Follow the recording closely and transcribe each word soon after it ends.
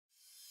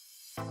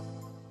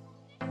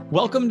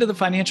Welcome to the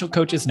Financial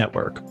Coaches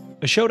Network,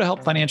 a show to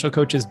help financial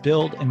coaches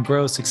build and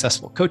grow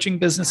successful coaching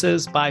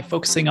businesses by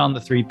focusing on the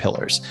three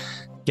pillars: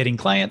 getting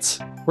clients,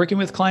 working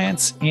with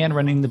clients, and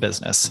running the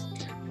business.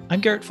 I'm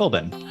Garrett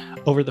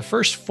Philbin. Over the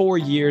first 4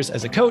 years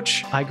as a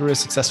coach, I grew a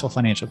successful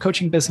financial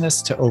coaching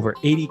business to over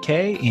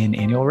 $80K in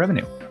annual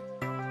revenue.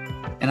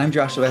 And I'm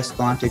Joshua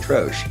Escalante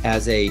Troche.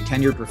 As a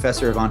tenured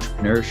professor of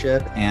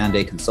entrepreneurship and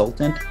a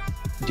consultant,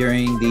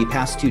 during the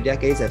past 2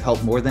 decades, I've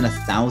helped more than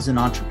 1,000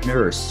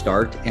 entrepreneurs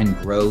start and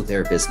grow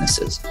their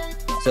businesses.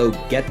 So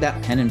get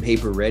that pen and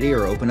paper ready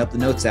or open up the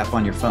Notes app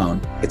on your phone.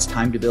 It's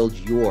time to build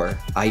your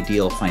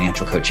ideal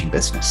financial coaching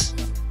business.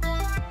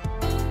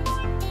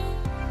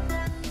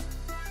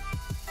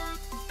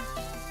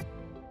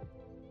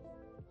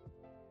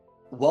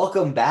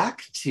 Welcome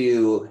back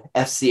to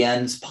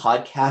FCN's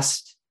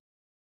podcast.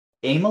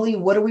 Emily,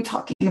 what are we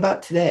talking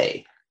about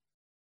today?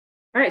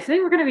 All right, today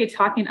we're going to be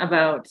talking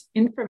about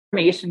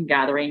information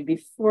gathering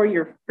before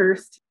your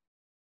first.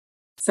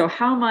 So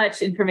how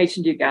much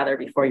information do you gather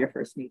before your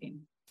first meeting?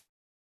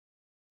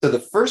 So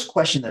the first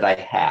question that I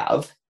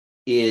have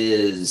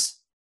is,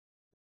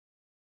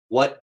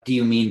 what do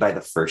you mean by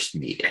the first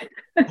meeting?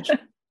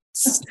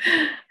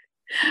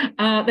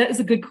 That is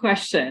a good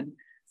question.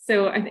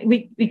 So I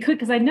think we could,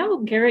 because I know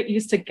Garrett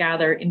used to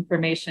gather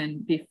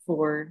information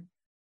before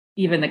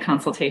even the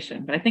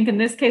consultation. But I think in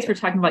this case, we're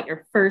talking about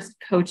your first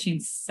coaching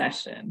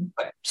session.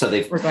 Okay. So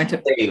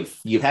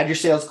you've had your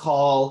sales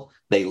call,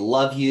 they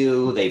love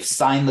you, they've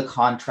signed the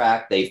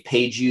contract, they've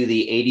paid you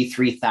the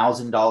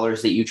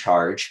 $83,000 that you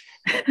charge.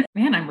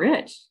 Man, I'm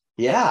rich.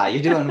 Yeah,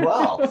 you're doing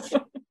well.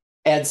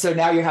 And so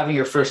now you're having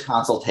your first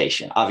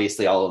consultation.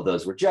 Obviously, all of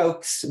those were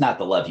jokes, not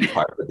the love you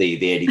part, but the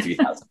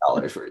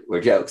 $83,000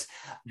 were jokes.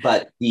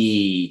 But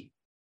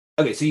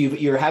so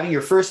you're having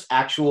your first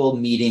actual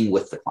meeting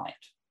with the client.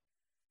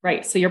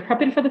 Right. So you're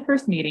prepping for the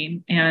first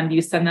meeting and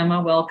you send them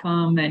a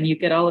welcome and you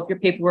get all of your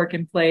paperwork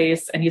in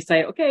place and you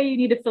say, okay, you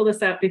need to fill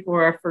this out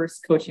before our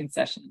first coaching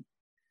session.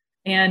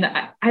 And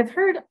I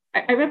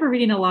remember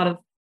reading a lot of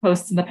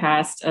posts in the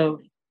past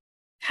of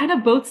kind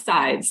of both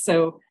sides.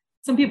 So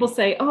some people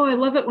say, oh, I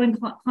love it when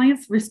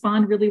clients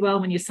respond really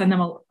well when you send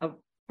them a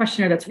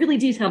questionnaire that's really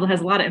detailed and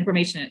has a lot of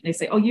information in it. And they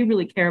say, oh, you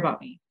really care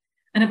about me.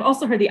 And I've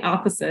also heard the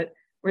opposite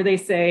where they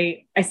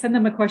say, I send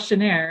them a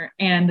questionnaire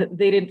and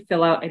they didn't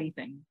fill out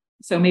anything.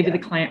 So maybe the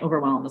client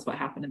overwhelmed is what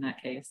happened in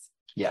that case.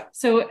 Yeah.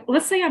 So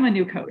let's say I'm a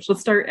new coach. Let's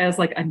start as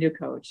like a new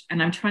coach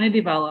and I'm trying to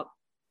develop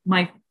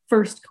my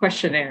first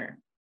questionnaire.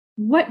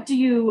 What do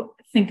you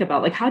think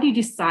about? Like, how do you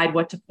decide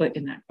what to put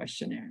in that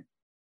questionnaire?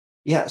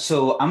 Yeah.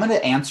 So I'm going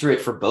to answer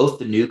it for both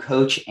the new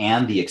coach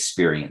and the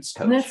experienced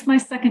coach. That's my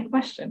second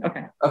question.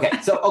 Okay.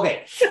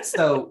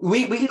 So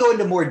we can go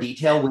into more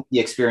detail with the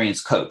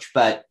experienced coach,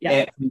 but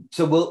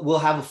so we'll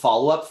have a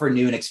follow-up for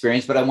new and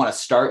experienced, but I want to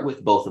start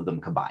with both of them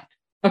combined.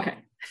 Okay.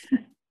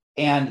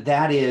 And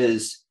that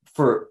is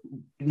for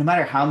no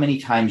matter how many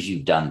times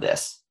you've done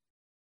this,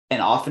 and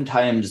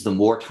oftentimes the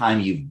more time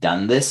you've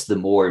done this, the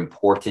more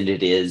important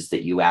it is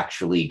that you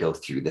actually go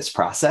through this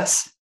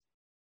process,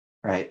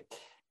 right?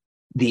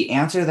 The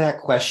answer to that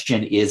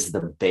question is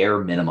the bare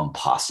minimum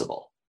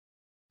possible.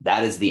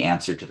 That is the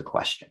answer to the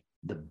question,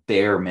 the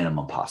bare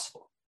minimum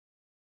possible.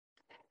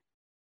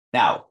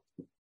 Now,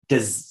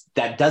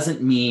 that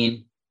doesn't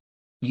mean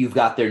you've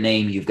got their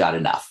name, you've got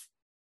enough,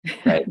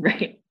 right?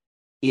 Right.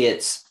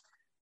 It's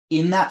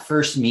in that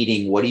first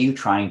meeting, what are you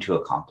trying to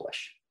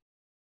accomplish?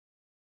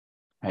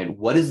 Right?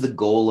 What is the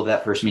goal of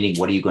that first meeting?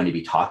 What are you going to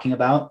be talking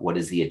about? What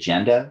is the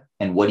agenda?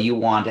 And what do you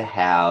want to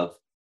have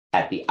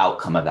at the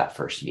outcome of that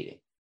first meeting?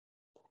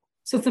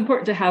 So it's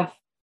important to have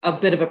a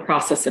bit of a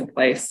process in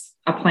place,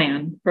 a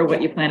plan for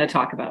what you plan to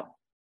talk about.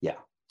 Yeah.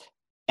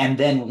 And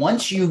then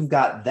once you've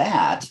got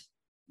that,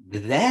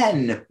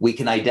 then we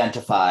can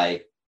identify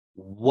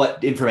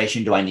what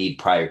information do I need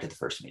prior to the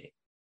first meeting.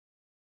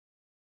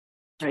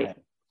 Right.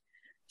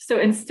 So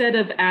instead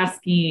of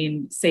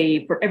asking,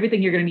 say, for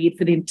everything you're going to need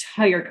for the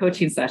entire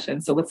coaching session,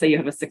 so let's say you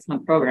have a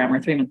 6-month program or a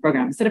 3-month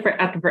program, instead of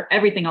asking for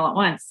everything all at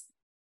once,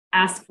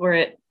 ask for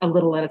it a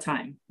little at a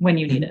time when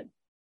you need it.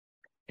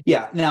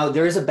 Yeah. Now,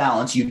 there is a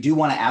balance. You do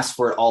want to ask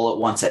for it all at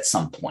once at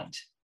some point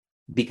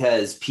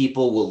because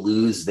people will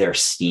lose their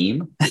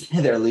steam,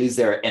 they'll lose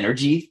their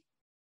energy,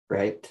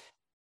 right?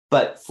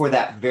 But for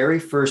that very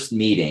first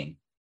meeting,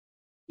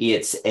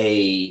 it's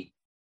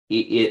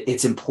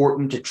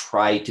important to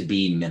try to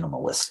be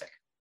minimalistic,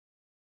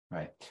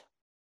 right?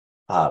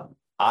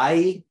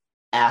 I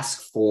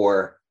ask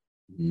for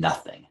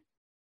nothing,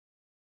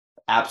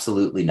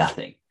 absolutely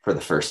nothing for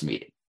the first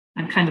meeting.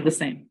 I'm kind of the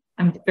same.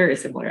 I'm very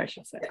similar, I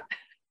should say.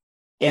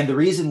 And the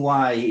reason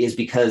why is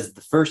because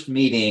the first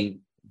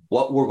meeting,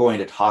 what we're going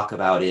to talk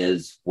about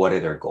is what are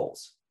their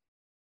goals?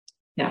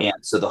 Yeah. And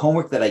so the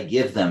homework that I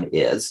give them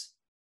is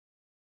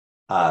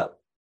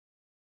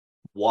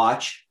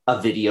watch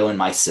a video in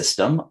my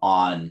system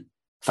on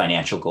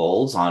financial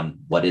goals, on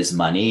what is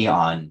money,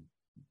 on,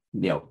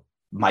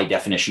 my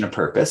definition of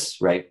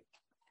purpose, right?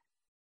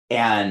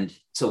 And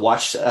so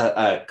watch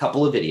a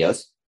couple of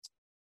videos.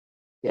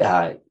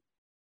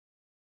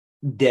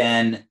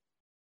 Then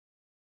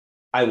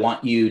I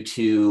want you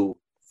to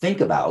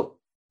think about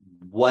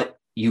what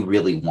you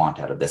really want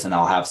out of this. And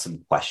I'll have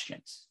some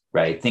questions,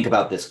 right? Think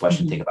about this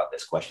question, think about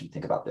this question,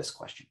 think about this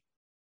question.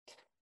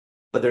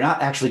 But they're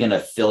not actually going to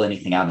fill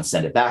anything out and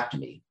send it back to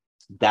me.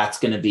 That's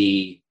going to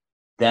be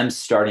them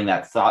starting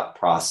that thought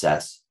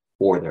process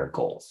for their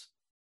goals.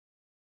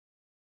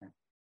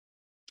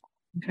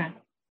 Okay.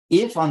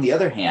 If, on the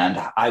other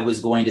hand, I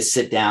was going to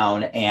sit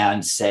down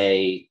and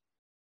say,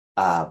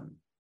 and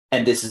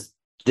this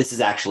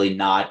is actually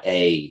not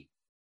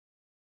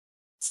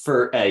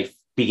for a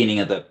beginning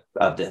of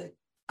the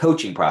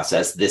coaching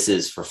process. This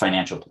is for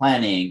financial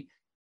planning,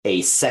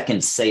 a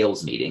second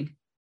sales meeting,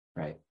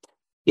 right?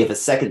 If a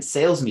second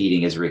sales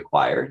meeting is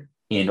required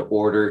in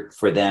order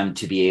for them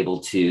to be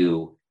able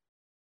to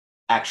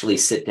actually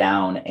sit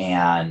down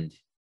and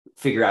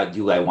figure out,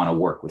 do I want to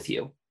work with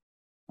you,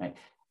 right?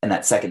 And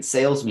that second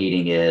sales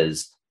meeting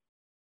is,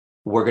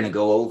 we're going to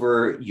go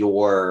over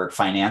your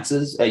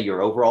finances,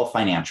 your overall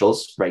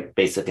financials, right?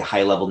 Basically,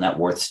 high level net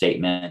worth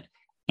statement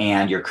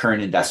and your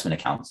current investment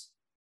accounts.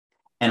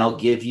 And I'll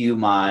give you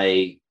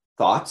my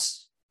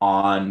thoughts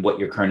on what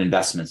your current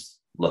investments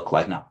look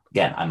like. Now,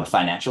 again, I'm a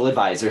financial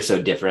advisor,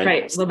 so different.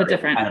 Right, a little bit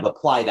different. Kind of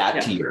apply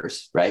that to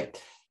yours, right?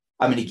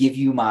 I'm going to give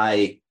you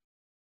my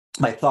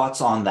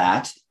thoughts on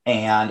that.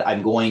 And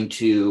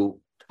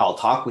I'll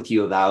talk with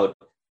you about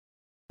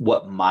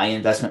what my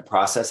investment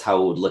process,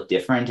 how it would look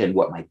different, and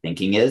what my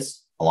thinking is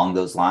along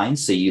those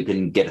lines. So you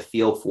can get a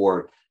feel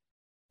for,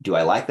 do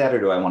I like that or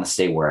do I want to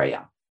stay where I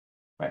am?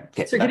 Right.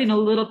 Okay. So you're getting a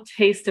little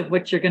taste of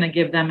what you're going to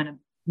give them in a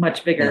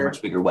much bigger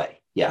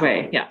way. Yeah.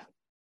 Way. Yeah.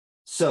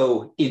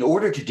 So in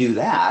order to do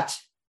that,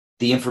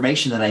 the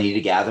information that I need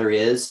to gather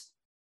is,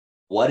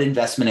 what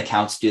investment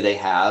accounts do they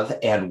have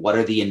and what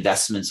are the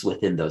investments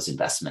within those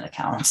investment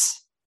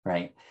accounts?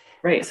 Right.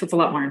 Right. So it's a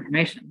lot more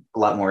information. A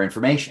lot more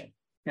information.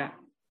 Yeah.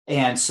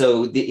 And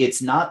so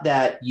it's not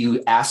that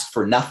you ask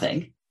for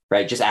nothing,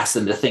 right? Just ask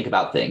them to think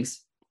about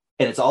things.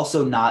 And it's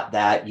also not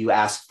that you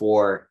ask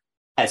for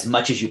as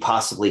much as you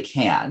possibly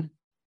can,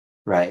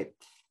 right?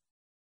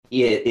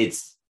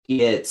 It's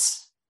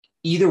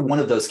either one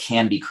of those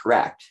can be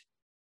correct,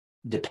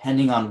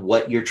 depending on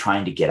what you're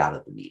trying to get out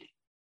of the meeting.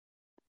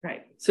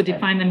 Right. So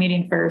define the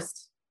meeting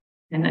first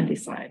and then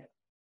decide.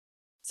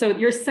 So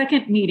your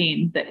second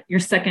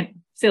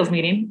sales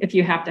meeting, if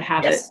you have to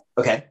have it.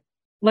 Okay.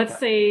 Let's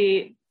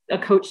say a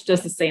coach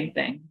does the same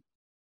thing.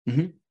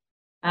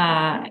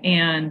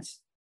 And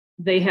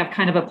they have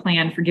kind of a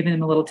plan for giving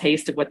them a little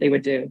taste of what they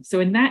would do. So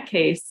in that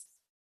case,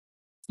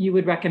 you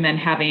would recommend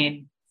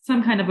having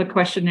some kind of a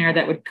questionnaire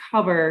that would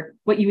cover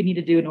what you would need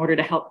to do in order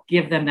to help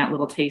give them that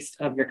little taste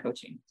of your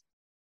coaching.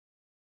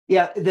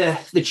 Yeah,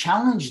 the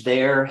challenge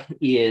there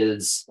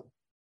is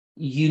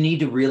you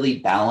need to really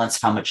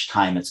balance how much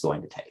time it's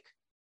going to take.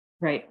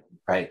 Right.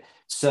 Right.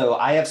 So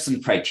I have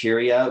some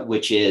criteria,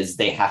 which is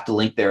they have to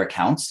link their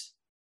accounts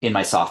in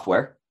my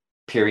software.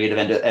 Period of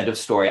end of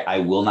story. I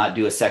will not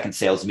do a second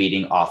sales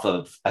meeting off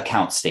of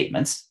account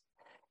statements.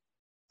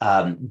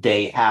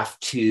 They have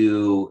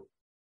to.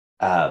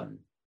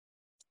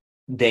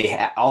 They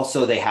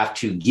have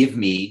to give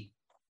me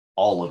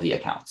all of the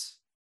accounts,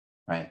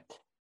 right?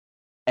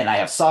 And I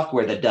have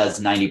software that does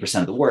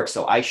 90% of the work.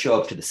 So I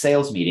show up to the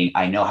sales meeting.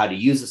 I know how to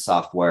use the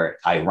software.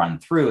 I run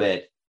through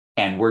it,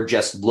 and we're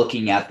just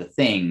looking at the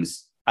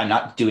things. I'm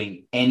not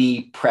doing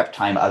any prep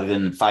time other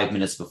than 5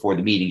 minutes before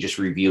the meeting, just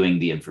reviewing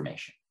the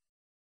information.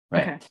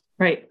 Right. Okay.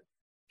 Right.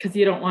 Because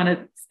you don't want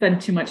to spend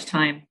too much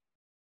time.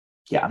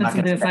 Yeah. I'm not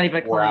going to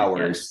spend 4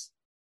 hours.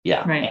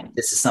 Yeah. Right. And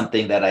this is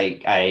something that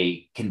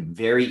I can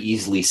very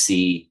easily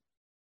see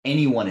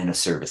anyone in a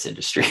service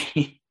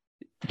industry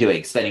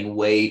doing, spending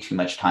way too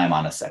much time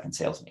on a second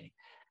sales meeting.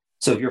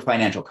 So if you're a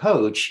financial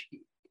coach,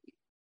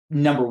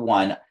 number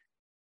one,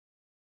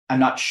 I'm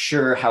not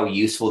sure how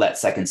useful that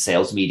second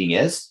sales meeting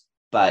is,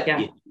 but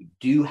if you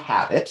do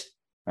have it,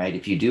 right?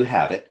 If you do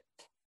have it,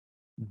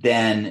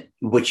 then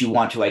what you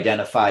want to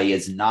identify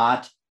is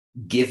not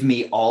give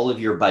me all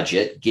of your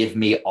budget, give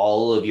me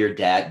all of your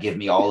debt, give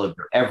me all of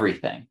your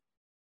everything,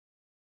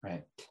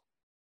 right?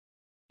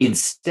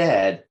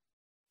 Instead,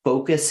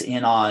 focus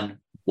in on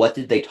what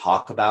did they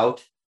talk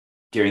about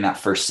during that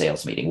first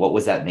sales meeting? What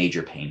was that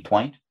major pain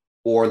point?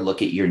 Or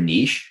look at your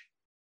niche.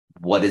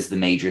 What is the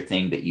major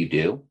thing that you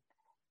do?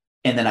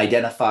 And then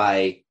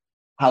identify,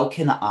 how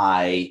can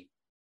I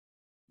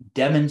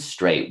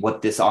demonstrate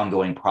what this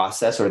ongoing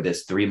process or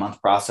this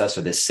 3-month process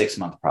or this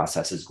 6-month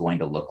process is going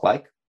to look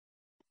like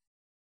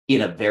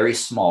in a very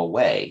small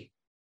way,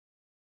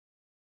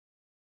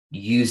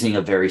 using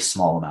a very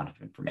small amount of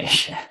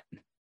information.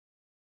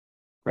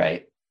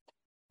 Right.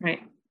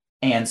 Right.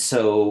 And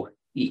so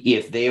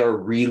if they are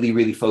really,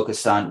 really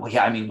focused on, well,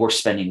 yeah, I mean, we're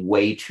spending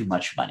way too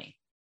much money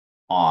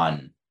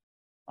on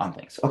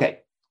things. Okay,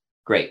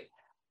 great.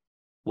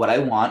 What I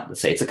want,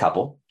 let's say it's a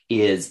couple,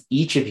 is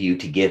each of you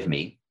to give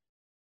me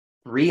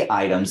 3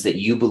 items that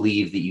you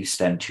believe that you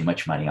spend too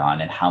much money on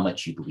and how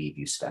much you believe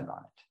you spend on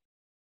it.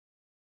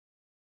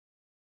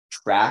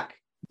 Track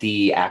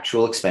the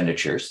actual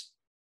expenditures,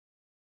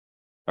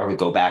 or we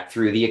go back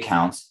through the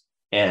accounts,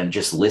 and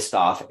just list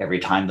off every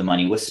time the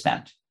money was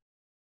spent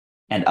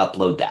and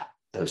upload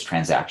those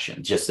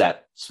transactions, just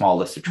that small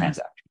list of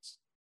transactions.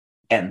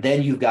 And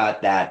then you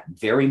got that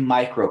very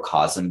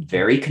microcosm,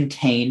 very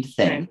contained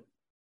thing,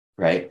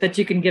 right? That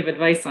you can give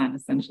advice on,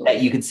 essentially.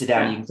 That you can sit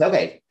down and you can say,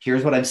 okay,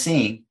 here's what I'm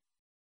seeing.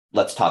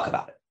 Let's talk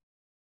about it.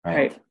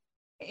 Right.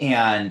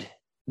 And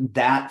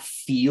that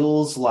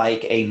feels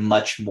like a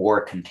much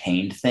more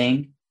contained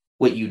thing.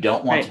 What you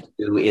don't want to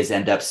do is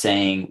end up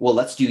saying, well,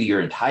 let's do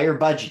your entire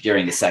budget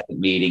during the second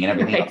meeting and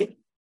everything else.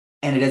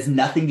 And it has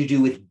nothing to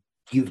do with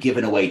you've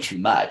given away too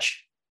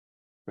much,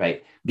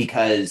 right?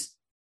 Because,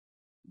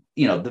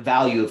 the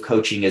value of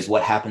coaching is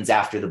what happens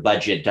after the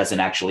budget doesn't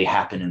actually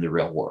happen in the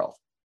real world.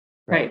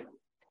 Right.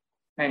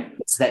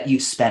 It's that you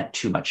spent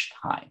too much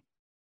time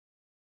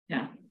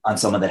on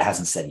someone that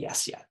hasn't said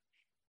yes yet.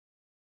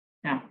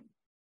 Yeah.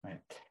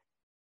 Right.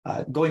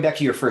 Going back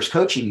to your first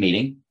coaching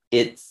meeting,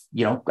 it's,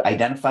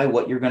 identify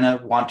what you're going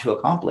to want to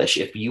accomplish.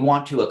 If you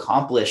want to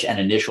accomplish an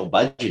initial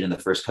budget in the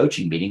first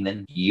coaching meeting,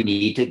 then you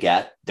need to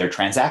get their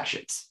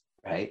transactions,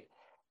 right?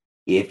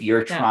 If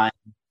you're trying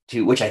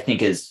to, which I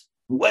think is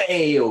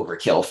way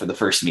overkill for the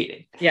first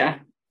meeting. Yeah.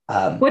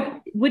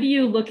 What do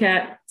you look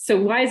at? So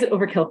why is it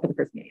overkill for the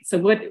first meeting? So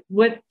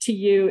what to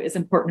you is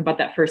important about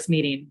that first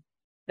meeting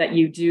that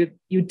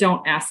you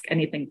don't ask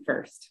anything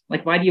first?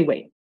 Like, why do you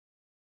wait?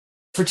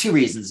 For two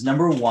reasons.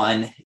 Number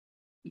one,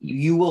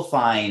 you will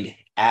find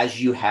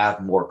as you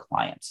have more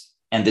clients,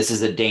 and this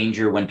is a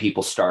danger when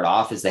people start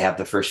off, is they have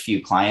the first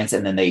few clients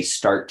and then they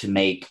start to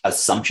make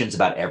assumptions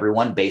about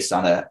everyone based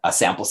on a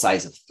sample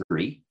size of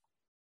 3.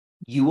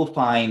 You will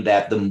find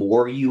that the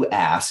more you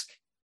ask,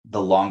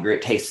 the longer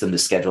it takes them to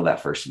schedule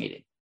that first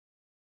meeting.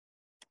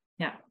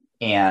 Yeah.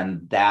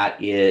 And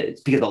that is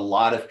because a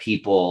lot of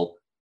people,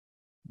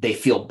 they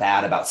feel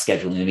bad about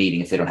scheduling a meeting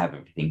if they don't have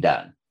everything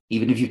done.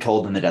 Even if you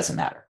told them, it doesn't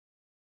matter.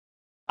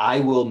 I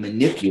will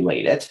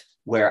manipulate it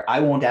where I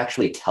won't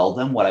actually tell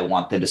them what I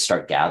want them to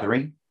start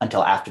gathering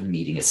until after the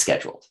meeting is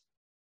scheduled.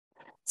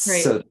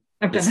 Right. So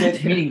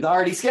the meeting is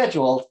already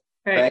scheduled.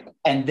 Right.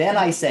 And then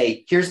I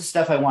say, here's the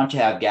stuff I want to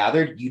have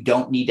gathered. You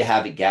don't need to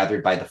have it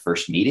gathered by the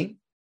first meeting.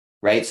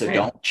 Right. So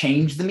don't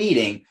change the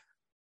meeting.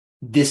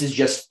 This is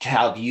just to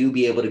have you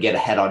be able to get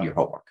ahead on your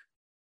homework.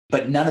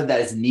 But none of that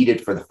is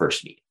needed for the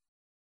first meeting.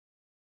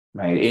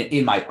 Right.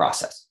 In my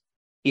process.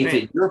 If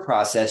in your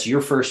process,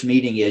 your first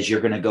meeting is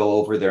you're going to go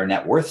over their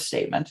net worth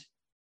statement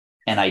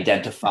and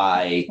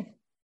identify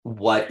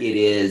what it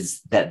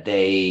is that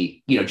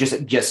they,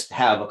 just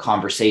have a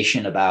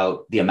conversation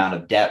about the amount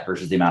of debt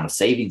versus the amount of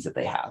savings that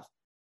they have,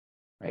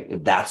 right?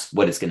 If that's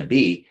what it's going to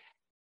be,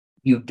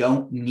 you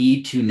don't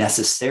need to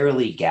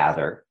necessarily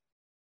gather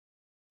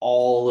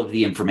all of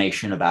the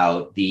information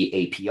about the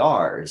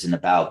APRs and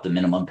about the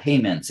minimum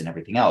payments and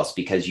everything else,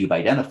 because you've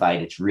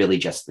identified it's really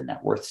just the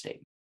net worth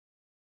statement.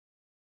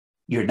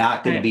 You're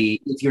not going to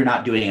be, if you're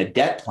not doing a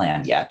debt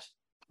plan yet,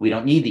 we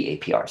don't need the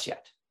APRs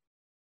yet.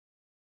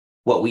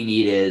 What we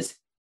need is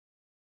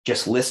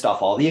just list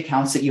off all the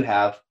accounts that you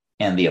have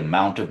and the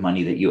amount of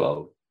money that you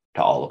owe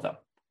to all of them.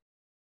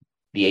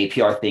 The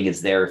APR thing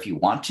is there if you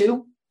want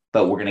to,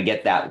 but we're going to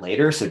get that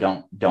later. So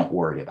don't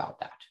worry about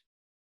that.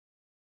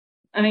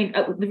 I mean,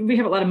 we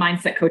have a lot of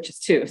mindset coaches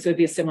too. So it'd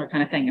be a similar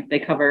kind of thing. If they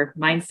cover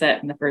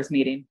mindset in the first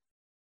meeting,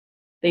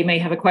 they may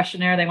have a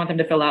questionnaire they want them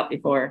to fill out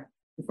before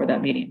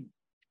that meeting.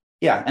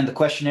 Yeah. And the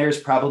questionnaire is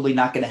probably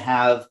not going to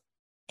have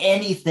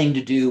anything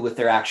to do with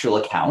their actual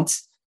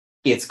accounts.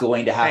 It's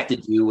going to have to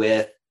do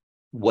with,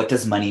 what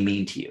does money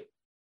mean to you?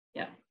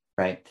 Yeah.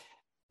 Right.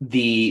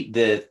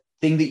 The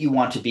thing that you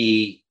want to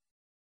be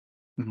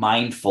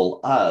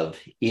mindful of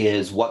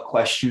is, what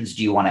questions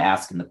do you want to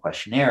ask in the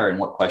questionnaire and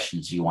what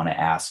questions do you want to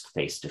ask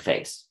face to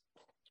face?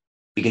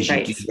 Because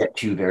you do get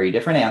 2 very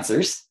different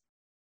answers.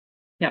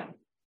 Yeah.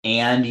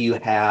 And you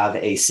have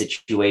a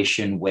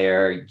situation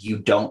where you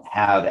don't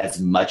have as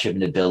much of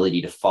an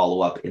ability to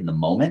follow up in the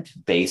moment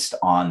based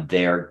on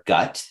their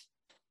gut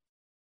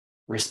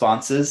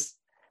responses.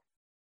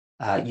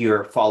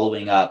 You're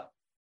following up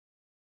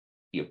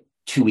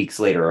 2 weeks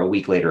later, or a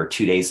week later, or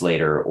 2 days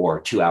later, or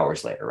 2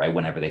 hours later, right?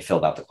 Whenever they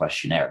filled out the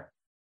questionnaire,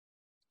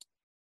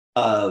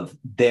 of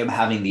them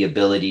having the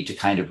ability to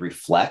kind of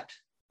reflect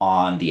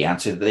on the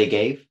answer that they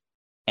gave.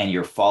 And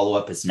your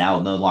follow-up is now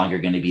no longer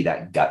going to be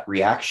that gut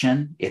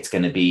reaction. It's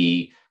going to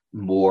be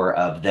more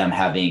of them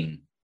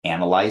having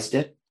analyzed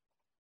it.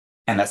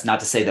 And that's not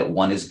to say that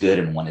one is good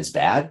and one is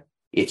bad.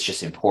 It's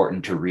just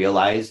important to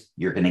realize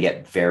you're going to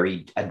get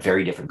a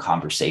very different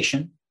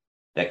conversation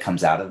that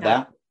comes out of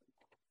that.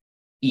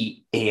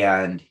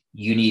 And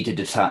you need to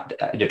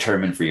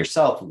determine for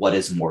yourself, what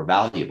is more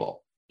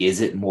valuable.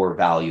 Is it more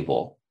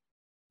valuable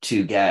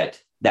to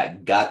get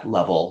that gut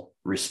level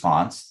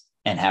response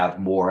and have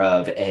more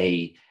of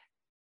a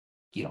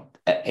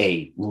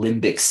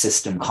limbic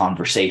system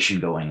conversation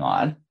going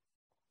on?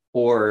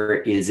 Or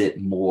is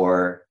it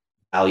more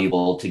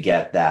valuable to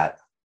get that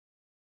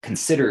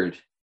considered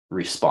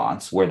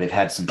response where they've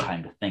had some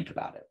time to think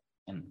about it?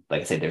 And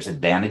like I said, there's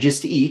advantages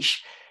to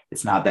each.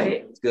 It's not that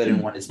it's good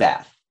and one is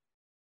bad.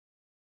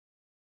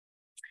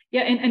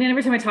 Yeah. And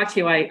every time I talk to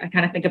you, I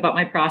kind of think about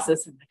my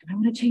process and like, I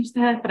want to change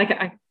that. But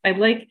I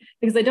like,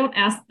 because I don't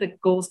ask the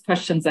goals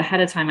questions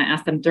ahead of time. I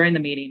ask them during the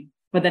meeting,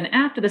 but then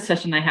after the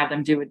session, I have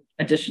them do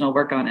additional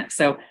work on it.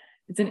 So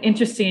it's an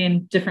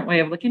interesting, different way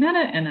of looking at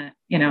it. And,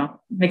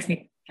 makes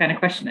me kind of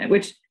question it,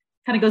 which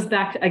kind of goes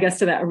back, I guess,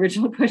 to that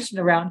original question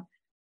around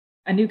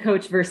a new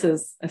coach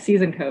versus a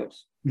seasoned coach.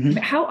 Mm-hmm.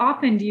 How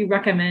often do you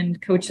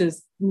recommend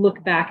coaches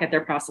look back at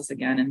their process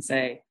again and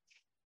say,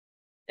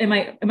 am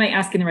I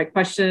asking the right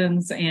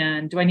questions?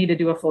 And do I need to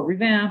do a full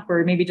revamp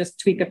or maybe just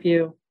tweak a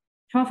few?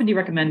 How often do you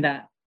recommend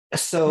that?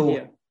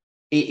 So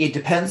it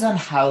depends on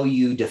how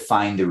you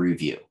define the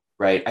review,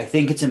 right? I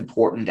think it's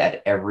important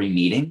at every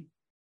meeting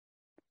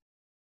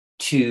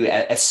to,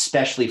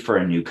 especially for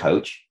a new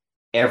coach,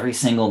 every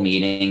single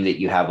meeting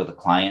that you have with a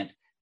client,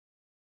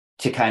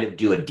 to kind of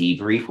do a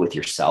debrief with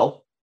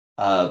yourself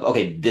of,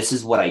 okay, this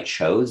is what I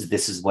chose.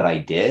 This is what I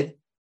did.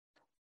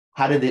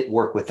 How did it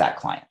work with that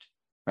client?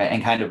 Right.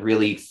 And kind of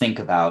really think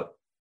about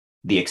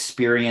the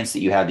experience that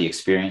you had, the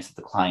experience that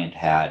the client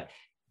had.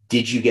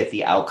 Did you get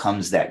the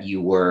outcomes that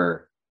you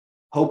were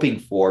hoping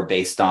for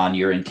based on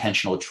your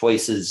intentional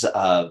choices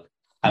of,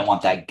 I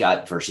want that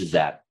gut versus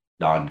that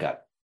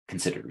non-gut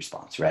considered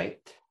response, right?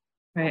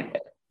 Right.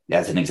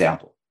 As an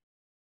example.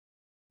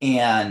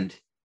 And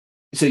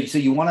so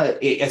you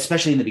want to,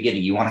 especially in the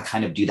beginning, you want to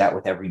kind of do that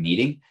with every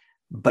meeting,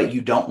 but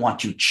you don't want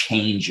to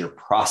change your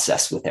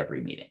process with every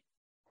meeting.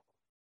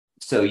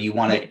 So you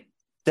want to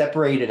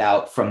separate it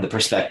out from the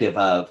perspective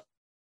of,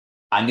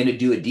 I'm going to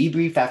do a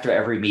debrief after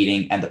every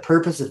meeting. And the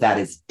purpose of that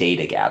is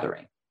data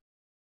gathering.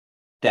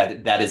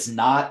 That is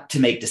not to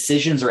make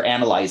decisions or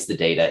analyze the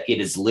data. It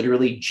is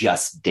literally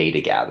just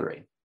data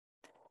gathering.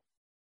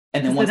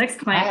 And then the next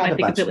client might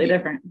be completely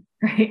different,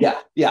 right?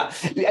 Yeah.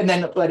 And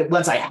then, but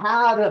once I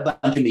had a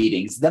bunch of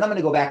meetings, then I'm going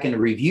to go back and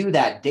review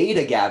that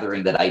data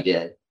gathering that I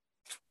did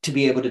to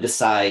be able to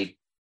decide,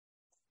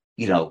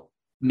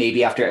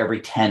 maybe after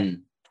every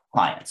 10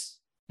 clients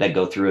that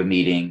go through a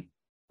meeting,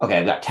 okay,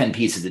 I've got 10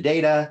 pieces of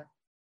data.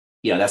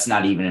 That's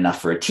not even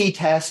enough for a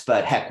t-test,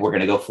 but heck, we're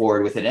going to go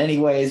forward with it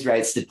anyways,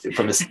 right?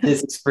 From a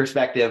statistics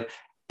perspective,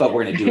 but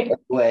we're going to do it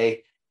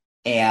anyway.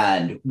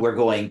 And we're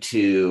going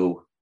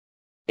to,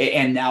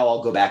 and now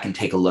I'll go back and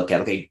take a look at,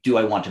 okay, do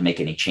I want to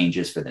make any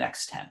changes for the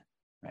next 10,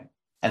 right?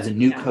 As a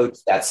new coach,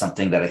 that's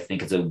something that I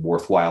think is a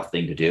worthwhile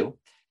thing to do.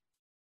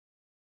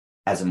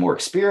 As a more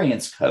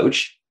experienced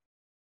coach,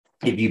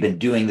 if you've been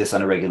doing this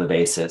on a regular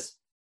basis,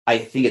 I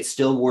think it's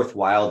still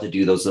worthwhile to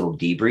do those little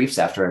debriefs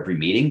after every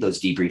meeting. Those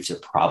debriefs are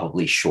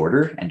probably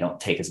shorter and don't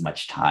take as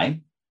much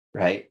time,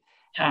 right?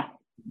 Yeah.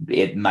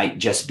 It might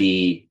just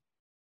be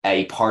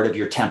a part of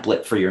your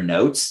template for your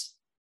notes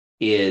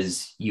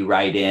is you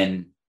write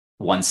in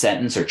one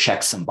sentence or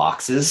check some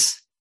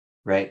boxes,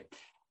 right?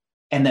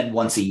 And then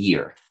once a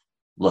year,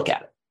 look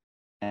at it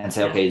and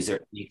say, okay, is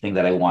there anything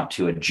that I want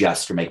to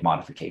adjust or make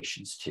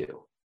modifications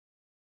to?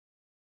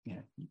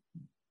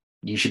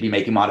 You should be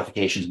making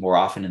modifications more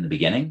often in the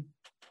beginning,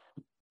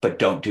 but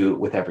don't do it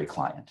with every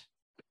client.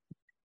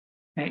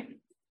 Right.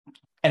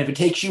 And if it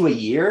takes you a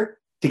year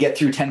to get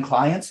through 10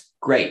 clients,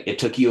 great. It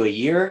took you a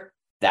year.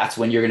 That's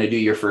when you're going to do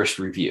your first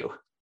review.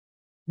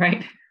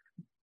 Right.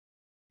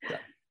 Yeah.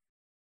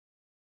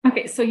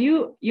 Okay. So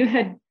you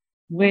had,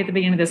 way at the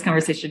beginning of this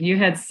conversation, you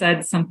had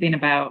said something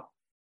about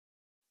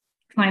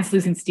clients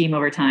losing steam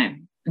over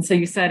time. And so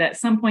you said at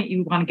some point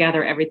you want to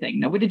gather everything.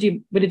 Now, what did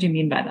you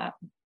mean by that?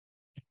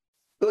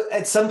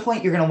 At some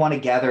point, you're going to want to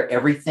gather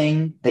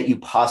everything that you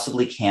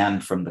possibly can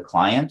from the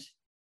client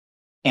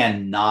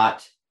and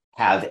not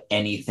have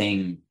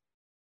anything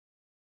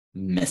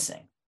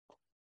missing.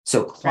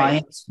 So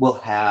clients will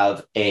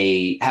have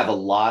a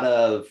lot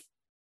of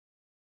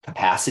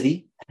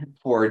capacity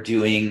for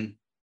doing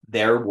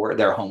their work,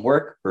 their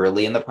homework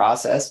early in the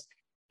process,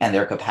 and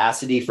their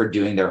capacity for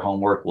doing their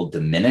homework will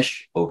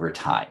diminish over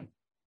time.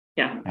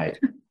 Yeah. Right.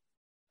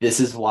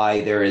 This is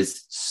why there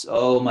is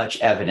so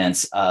much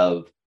evidence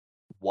of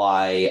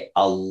why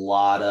a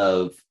lot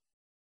of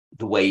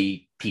the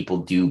way people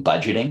do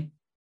budgeting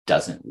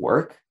doesn't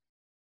work.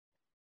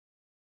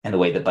 And the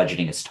way that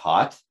budgeting is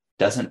taught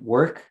doesn't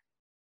work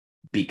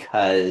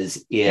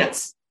because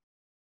it's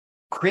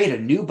create a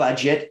new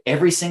budget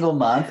every single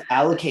month,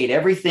 allocate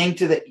everything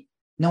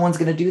no one's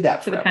going to do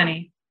that for the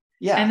penny.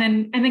 Yeah.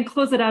 And then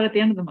close it out at the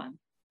end of the month.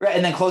 Right.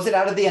 And then close it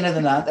out at the end of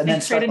the month and then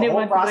start the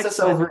whole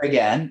process over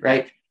again.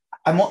 Right.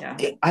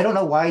 I don't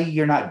know why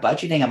you're not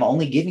budgeting. I'm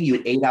only giving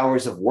you 8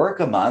 hours of work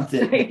a month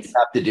that you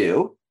have to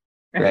do.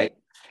 Right.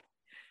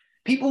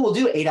 People will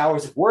do 8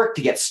 hours of work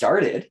to get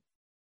started.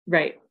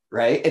 Right.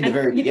 Right. In the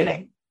very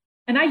beginning.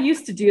 And I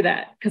used to do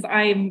that because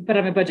I'm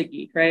a budget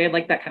geek, right? I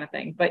like that kind of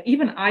thing. But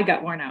even I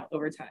got worn out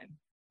over time.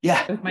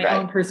 Yeah. With my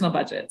own personal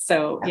budget.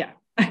 So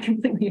I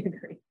completely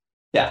agree.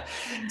 Yeah.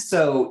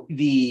 So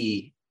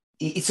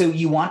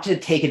you want to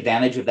take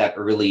advantage of that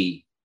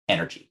early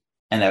energy,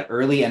 and that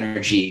early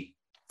energy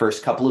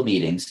first couple of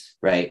meetings,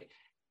 right,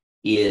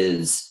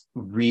 is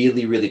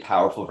really, really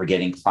powerful for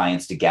getting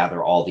clients to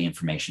gather all the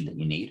information that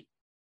you need.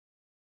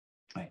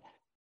 Right.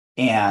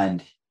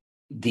 And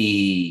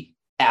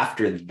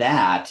after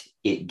that,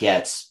 it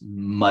gets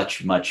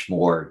much, much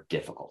more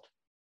difficult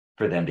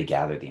for them to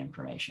gather the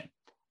information.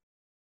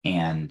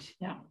 And,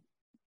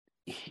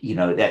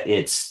 that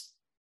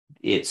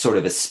it's sort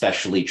of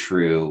especially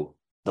true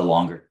the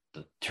longer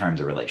the term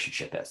the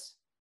relationship is,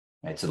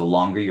 right? So the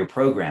longer your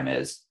program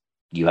is,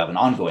 you have an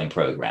ongoing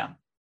program,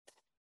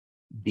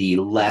 the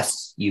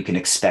less you can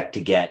expect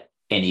to get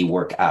any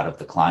work out of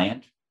the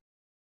client,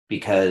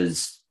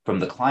 because from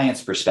the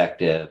client's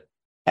perspective,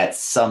 at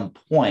some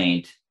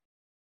point,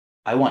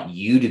 I want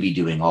you to be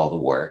doing all the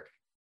work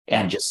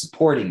and just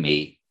supporting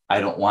me.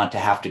 I don't want to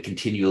have to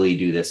continually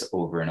do this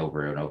over and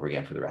over and over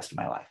again for the rest of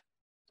my life.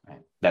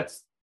 Right?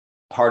 That's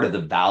part of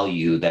the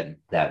value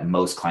that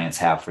most clients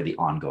have for the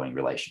ongoing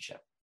relationship.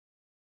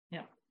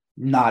 Yeah.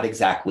 Not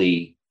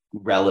exactly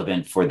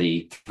relevant for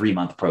the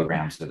 3-month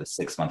programs or the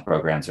 6-month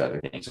programs or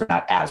other things. They're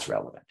not as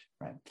relevant,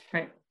 right?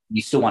 Right.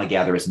 You still want to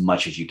gather as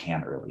much as you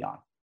can early on.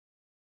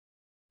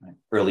 Right?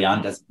 Early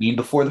on doesn't mean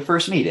before the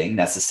first meeting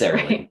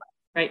necessarily.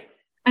 Right.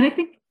 And I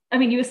think,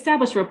 you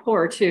establish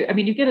rapport too.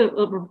 You get a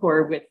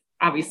rapport with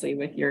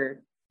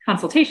your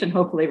consultation,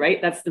 hopefully,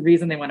 right? That's the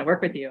reason they want to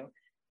work with you.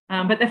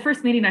 But the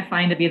first meeting I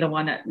find to be the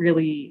one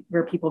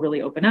where people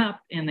really open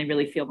up and they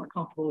really feel more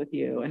comfortable with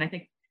you. And I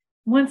think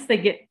once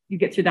you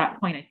get to that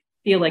point, I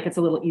feel like it's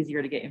a little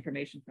easier to get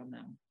information from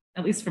them,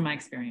 at least from my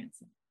experience.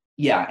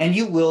 Yeah. And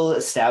you will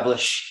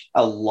establish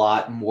a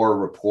lot more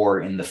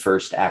rapport in the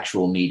first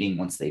actual meeting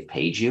once they've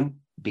paid you,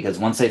 because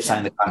once they've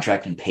signed the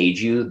contract and paid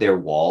you, their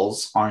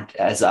walls aren't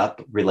as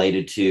up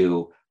related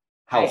to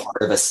how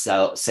hard of a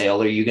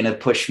sale are you going to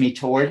push me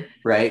toward,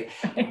 right?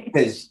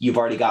 Because you've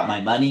already got my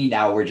money.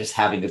 Now we're just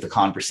having the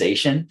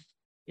conversation.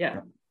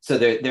 Yeah. So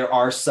there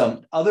are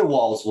some other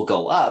walls will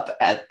go up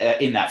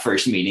in that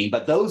first meeting,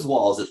 but those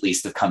walls at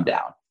least have come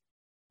down.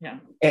 Yeah.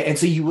 And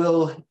so you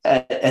will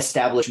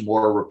establish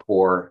more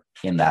rapport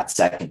in that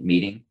second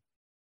meeting,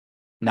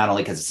 not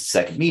only because it's a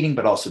second meeting,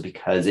 but also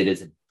because it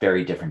is a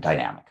very different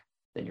dynamic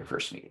than your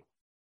first meeting.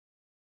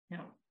 Yeah.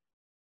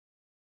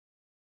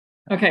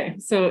 Okay.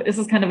 So this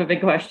is kind of a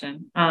big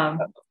question. And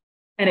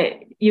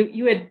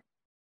you had,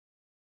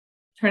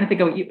 trying to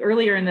think of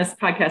earlier in this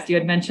podcast, you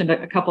had mentioned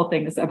a couple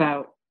things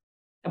about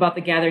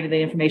the gathering of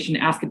the information,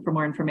 asking for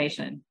more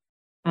information.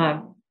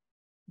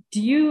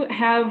 Do you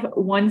have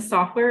one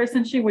software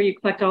essentially where you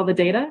collect all the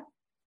data?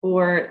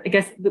 Or I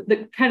guess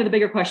the kind of the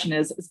bigger question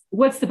is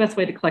what's the best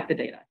way to collect the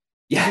data?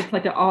 Yeah. Do you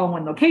collect it all in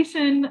one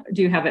location?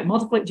 Do you have it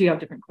multiple? Do you have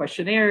different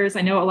questionnaires?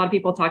 I know a lot of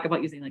people talk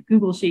about using like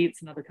Google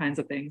Sheets and other kinds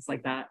of things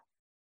like that.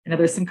 I know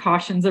there's some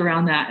cautions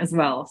around that as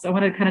well. So I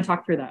want to kind of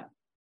talk through that.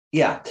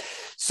 Yeah.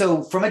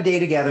 So from a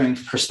data gathering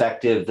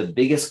perspective, the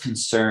biggest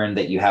concern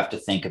that you have to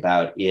think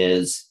about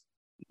is,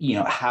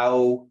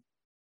 how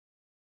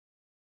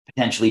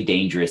potentially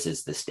dangerous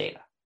is this data,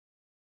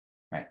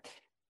 right?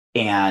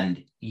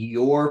 And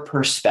your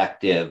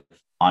perspective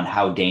on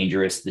how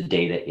dangerous the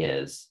data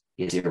is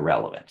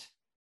irrelevant.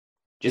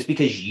 Just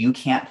because you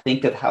can't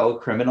think of how a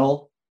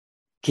criminal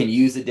can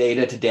use the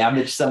data to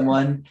damage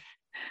someone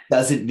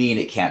doesn't mean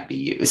it can't be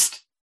used,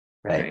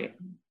 right?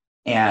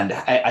 And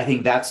I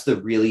think that's the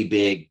really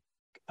big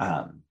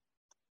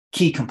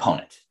key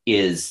component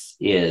is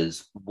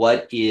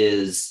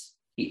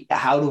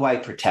how do I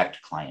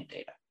protect client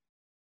data?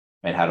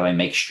 Right? How do I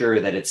make sure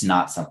that it's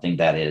not something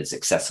that is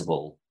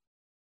accessible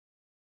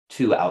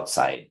to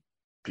outside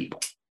people?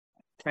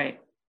 Right.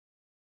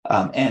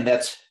 And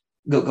that's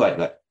go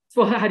ahead.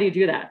 So how do you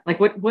do that? Like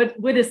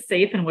what is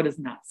safe and what is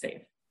not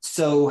safe?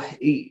 So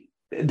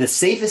the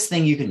safest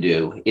thing you can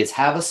do is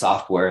have a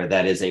software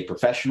that is a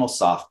professional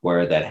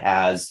software that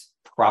has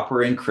proper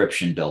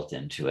encryption built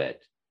into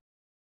it,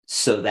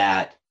 so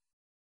that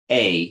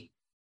the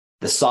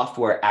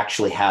software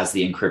actually has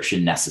the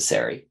encryption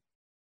necessary,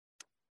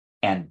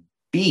 and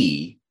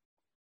B,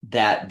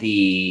 that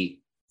the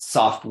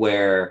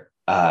software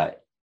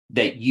that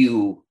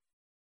you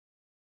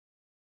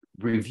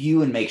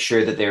review and make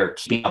sure that they're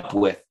keeping up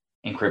with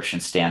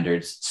encryption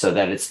standards, so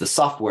that it's the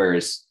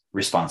software's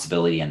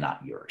responsibility and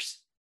not yours.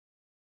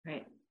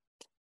 Right.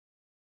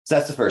 So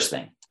that's the first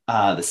thing.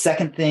 The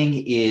second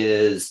thing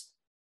is,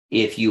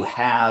 if you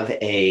have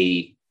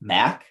a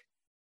Mac,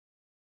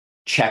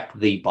 check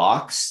the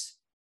box.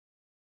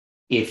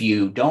 If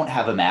you don't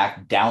have a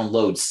Mac,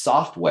 download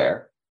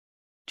software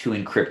to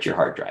encrypt your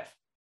hard drive.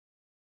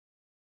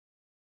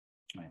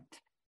 Right.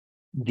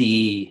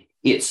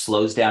 It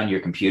slows down your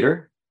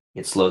computer.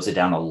 It slows it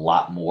down a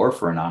lot more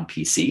for a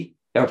non-PC,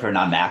 or for a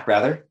non-Mac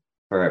rather,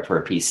 for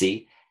a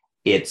PC.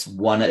 It's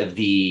one of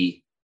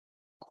the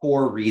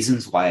core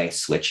reasons why I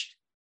switched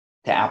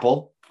to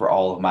Apple for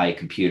all of my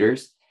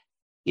computers,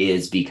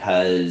 is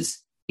because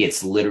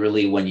it's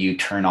literally when you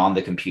turn on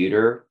the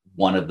computer,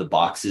 one of the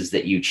boxes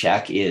that you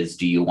check is,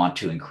 do you want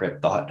to encrypt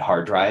the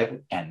hard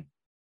drive? And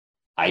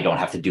I don't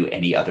have to do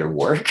any other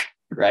work,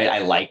 right?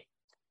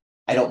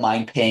 I don't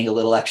mind paying a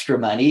little extra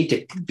money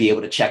to be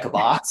able to check a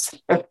box.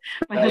 My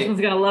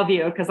husband's going to love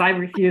you because I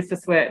refuse to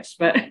switch,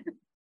 but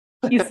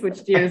he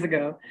switched years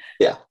ago.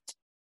 Yeah.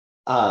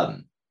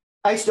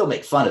 I still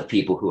make fun of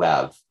people who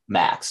have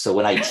Macs. So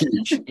when I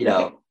teach,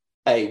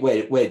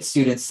 when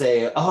students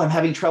say, "Oh, I'm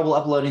having trouble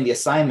uploading the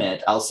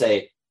assignment," I'll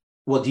say,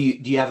 "Well, do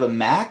you have a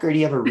Mac or do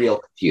you have a real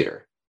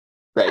computer?"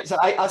 Right. So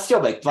I'll still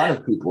make fun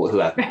of people who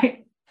have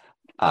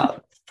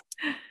Macs.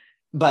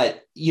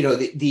 But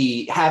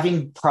the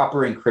having proper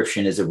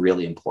encryption is a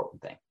really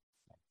important thing.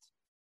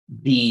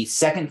 The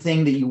second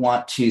thing that you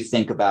want to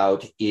think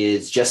about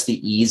is just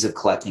the ease of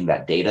collecting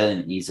that data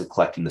and ease of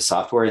collecting the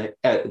software,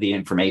 the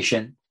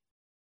information,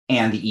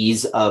 and the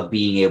ease of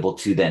being able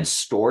to then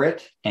store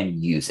it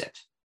and use it.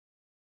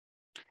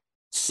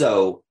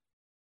 So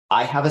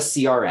I have a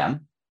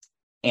CRM,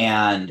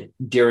 and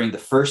during the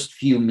first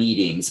few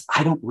meetings,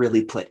 I don't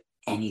really put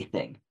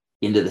anything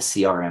into the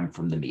CRM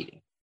from the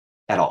meeting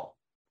at all.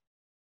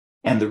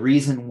 And the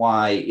reason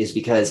why is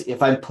because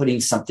if I'm putting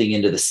something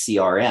into the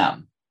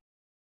CRM,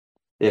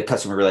 the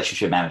customer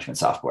relationship management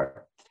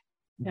software,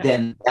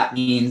 then that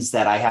means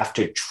that I have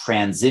to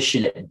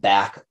transition it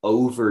back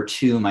over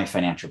to my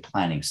financial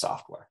planning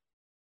software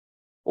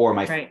or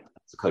my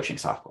coaching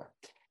software.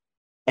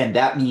 And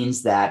that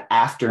means that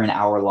after an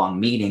hour-long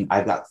meeting,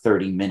 I've got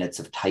 30 minutes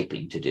of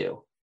typing to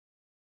do.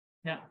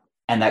 Yeah.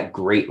 And that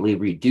greatly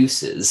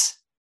reduces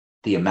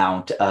the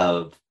amount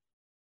of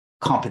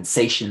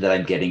compensation that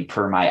I'm getting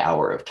per my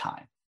hour of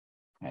time.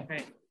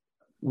 Right.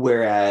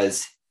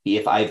 Whereas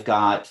if I've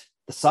got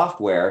the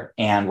software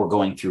and we're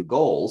going through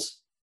goals,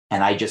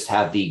 and I just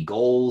have the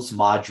goals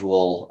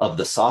module of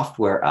the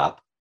software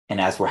up, and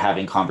as we're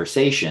having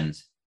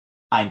conversations,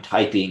 I'm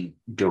typing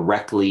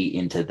directly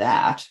into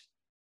that.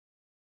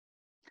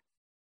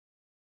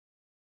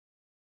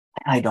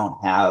 I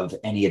don't have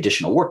any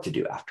additional work to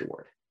do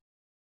afterward.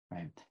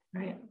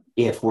 Right.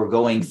 If we're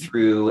going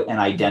through and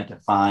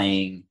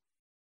identifying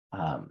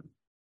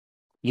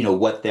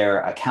what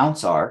their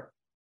accounts are,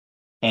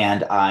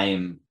 and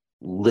I'm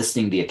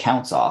listing the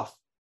accounts off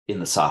in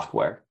the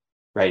software,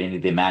 right, into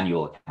the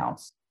manual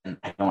accounts, and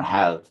I don't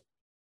have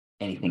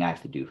anything I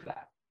have to do for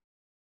that,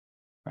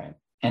 right?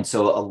 And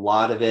so a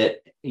lot of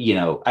it,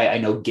 I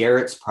know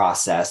Garrett's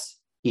process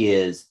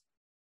is,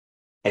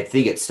 I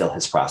think it's still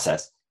his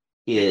process,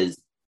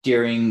 is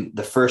during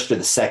the first or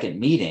the second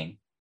meeting,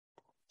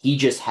 he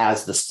just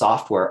has the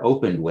software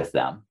opened with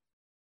them,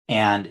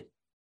 and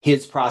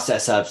his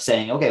process of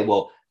saying, okay,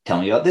 well, tell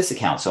me about this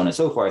account, so on and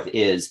so forth,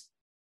 is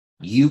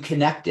you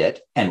connect it.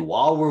 And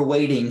while we're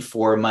waiting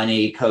for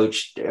Money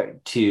Coach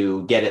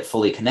to get it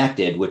fully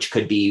connected, which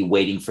could be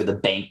waiting for the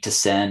bank to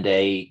send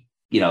a,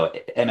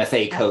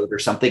 MFA code or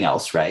something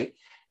else, right?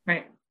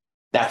 Right.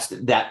 That's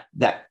that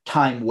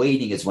time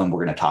waiting is when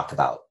we're going to talk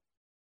about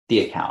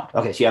the account.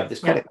 Okay, so you have this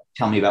credit.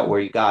 Tell me about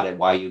where you got it,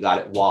 why you got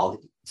it while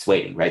it's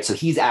waiting, right? So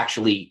he's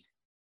actually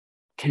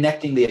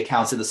connecting the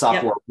accounts in the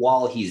software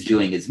while he's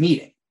doing his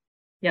meeting.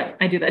 Yeah,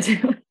 I do that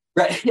too.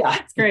 Right. Yeah.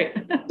 It's great.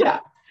 Yeah.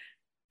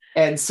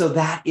 And so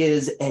that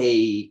is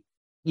the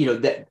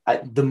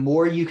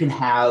more you can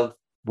have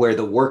where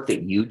the work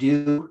that you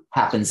do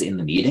happens in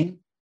the meeting,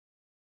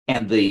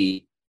 and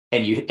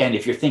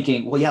if you're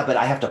thinking, well, yeah, but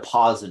I have to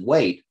pause and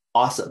wait.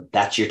 Awesome.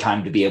 That's your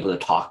time to be able to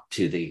talk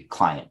to the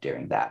client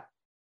during that.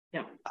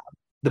 Yeah.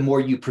 The more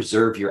you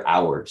preserve your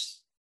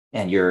hours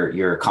and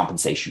your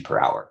compensation per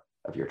hour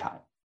of your time.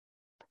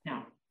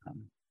 Yeah.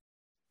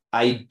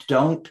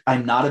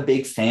 I'm not a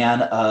big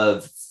fan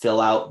of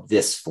fill out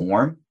this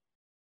form.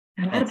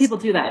 A lot of people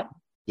do that.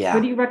 Yeah.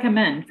 What do you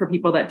recommend for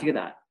people that do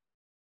that?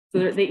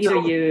 So they either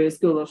use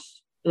Google,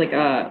 like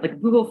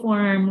Google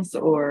Forms,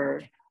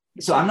 or.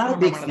 So I'm not a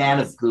big fan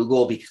of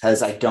Google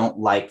because I don't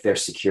like their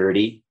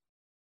security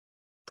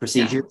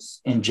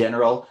procedures in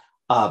general.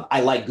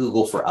 I like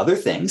Google for other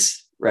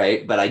things,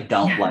 right? But I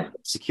don't like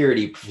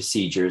security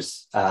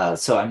procedures.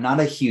 So I'm not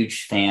a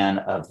huge fan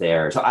of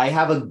theirs. So I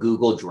have a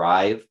Google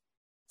Drive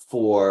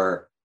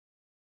for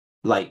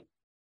like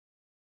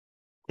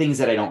things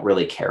that I don't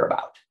really care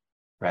about,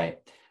 right?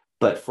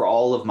 But for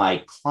all of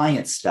my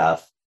client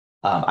stuff,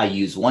 I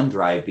use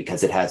OneDrive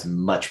because it has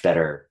much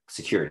better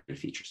security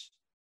features.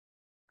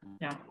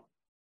 Yeah.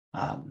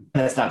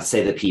 That's not to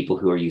say that people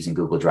who are using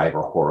Google Drive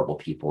are horrible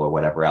people or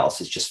whatever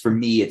else. It's just, for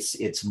me,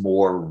 it's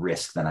more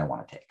risk than I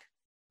want to take,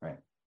 right?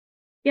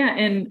 Yeah,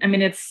 and I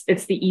mean, it's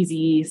the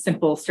easy,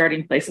 simple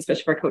starting place,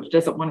 especially for a coach who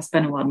doesn't want to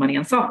spend a lot of money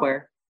on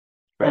software.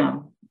 Right.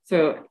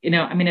 So,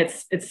 I mean,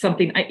 it's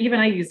something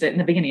I used it in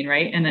the beginning,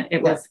 right? And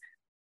it was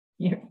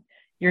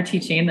your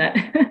teaching that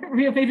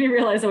made me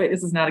realize, oh wait,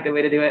 this is not a good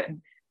way to do it.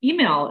 And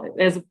email,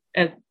 as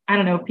I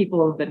don't know if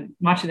people have been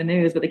watching the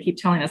news, but they keep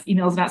telling us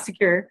email is not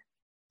secure.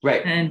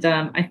 Right. And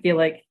I feel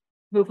like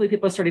hopefully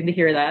people are starting to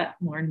hear that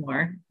more and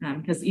more,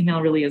 because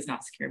email really is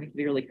not secure. We have to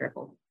be really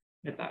careful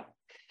with that.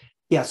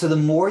 Yeah. So the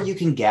more you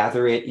can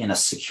gather it in a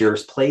secure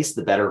place,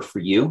 the better for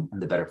you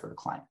and the better for the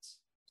clients.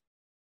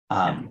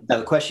 Now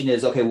the question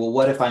is, okay, well,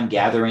 what if I'm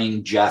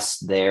gathering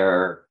just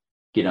their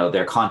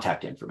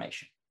contact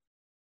information?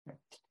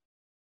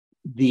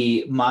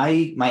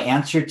 My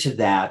answer to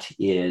that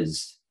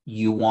is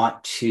you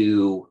want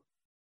to,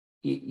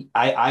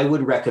 I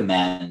would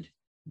recommend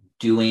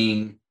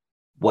doing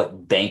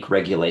what bank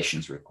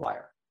regulations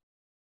require.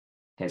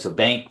 Okay, so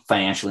bank,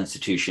 financial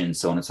institutions,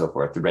 so on and so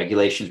forth. The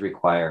regulations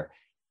require,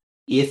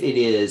 if it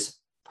is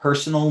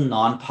personal,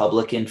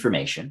 non-public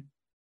information,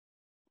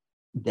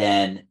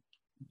 then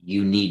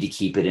you need to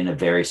keep it in a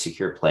very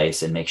secure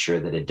place and make sure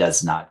that it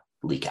does not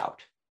leak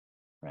out,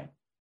 right?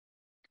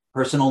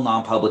 Personal,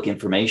 non-public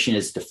information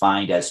is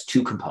defined as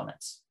two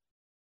components.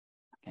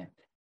 Okay.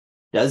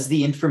 Does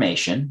the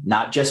information,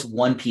 not just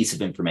one piece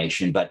of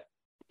information, but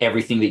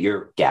everything that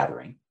you're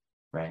gathering,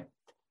 right?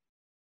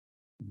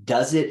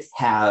 Does it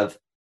have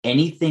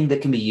anything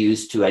that can be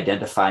used to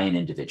identify an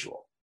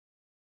individual?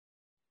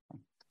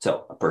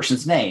 So a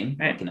person's name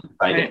can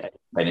identify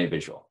an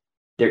individual,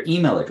 their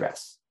email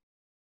address,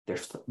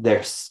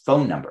 their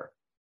phone number,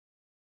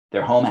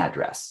 their home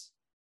address.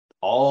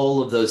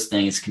 All of those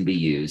things can be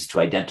used to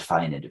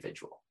identify an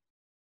individual,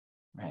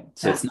 right?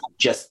 So it's not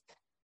just,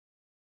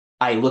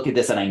 I look at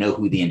this and I know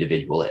who the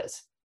individual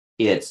is.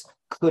 It's,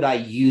 could I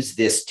use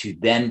this to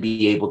then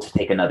be able to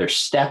take another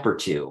step or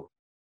two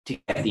to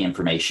get the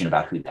information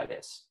about who that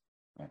is?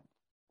 Right?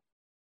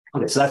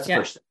 Okay, so that's the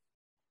first thing.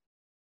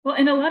 Well,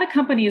 and a lot of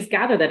companies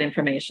gather that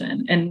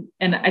information.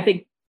 And I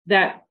think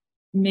that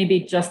maybe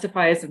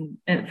justifies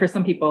and for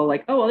some people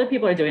like, oh, other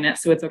people are doing it,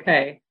 so it's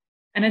okay.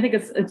 And I think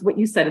it's what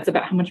you said. It's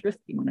about how much risk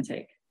you want to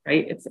take,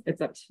 right? It's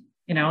up to,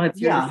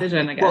 it's your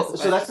decision, I guess. Well,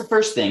 so that's the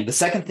first thing. The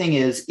second thing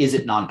is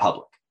it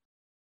non-public?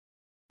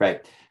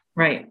 Right.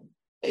 Right.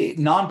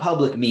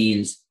 Non-public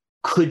means,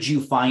 could you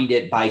find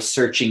it by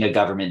searching a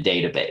government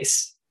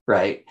database?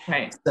 Right.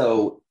 Right.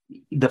 So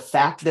the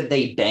fact that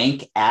they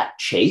bank at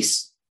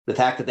Chase, the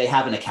fact that they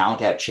have an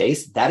account at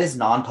Chase, that is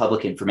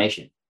non-public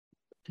information.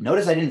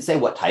 Notice I didn't say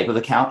what type of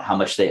account, how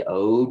much they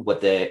owed, what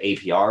the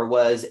APR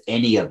was,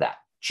 any of that.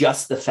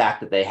 Just the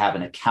fact that they have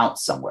an account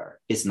somewhere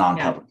is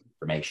non-public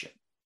information.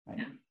 Right?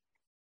 Yeah.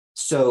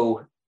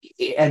 So,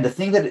 and the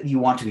thing that you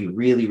want to be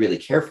really, really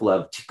careful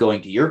of,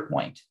 going to your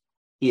point,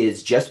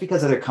 is just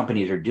because other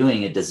companies are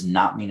doing it does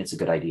not mean it's a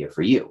good idea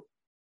for you.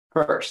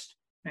 First,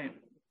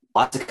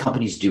 lots of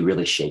companies do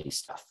really shady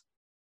stuff.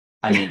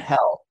 I mean,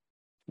 hell,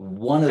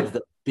 one of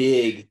the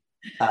big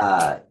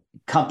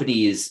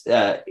companies,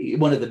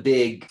 one of the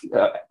big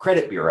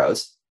credit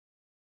bureaus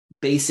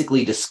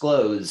basically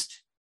disclosed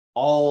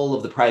all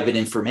of the private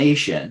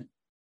information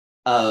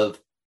of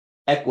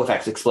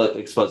Equifax,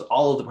 exposed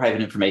all of the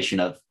private information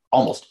of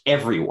almost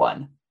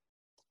everyone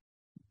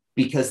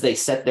because they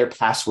set their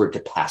password to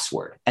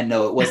password. And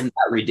no, it wasn't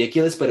that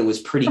ridiculous, but it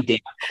was pretty damn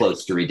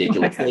close to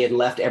ridiculous. They had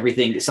left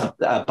everything,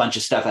 a bunch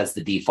of stuff as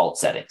the default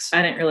settings.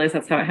 I didn't realize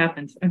that's how it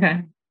happened.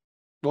 Okay.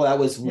 Well, that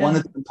was one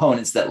of the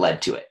components that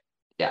led to it.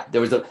 Yeah,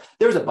 there was a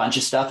bunch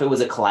of stuff. It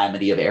was a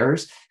calamity of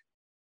errors.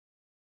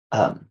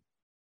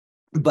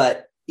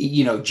 But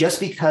just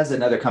because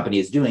another company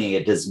is doing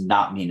it does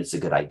not mean it's a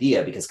good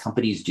idea, because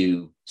companies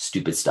do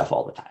stupid stuff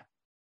all the time.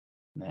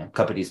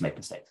 Companies make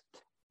mistakes.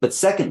 But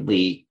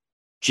secondly,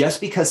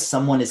 just because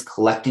someone is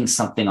collecting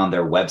something on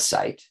their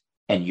website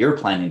and you're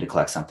planning to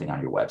collect something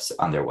on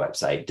their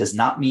website does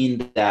not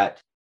mean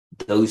that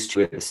those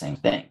two are the same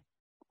thing.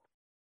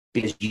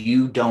 Because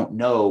you don't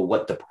know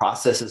what the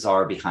processes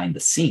are behind the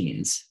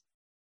scenes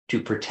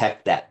to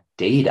protect that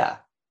data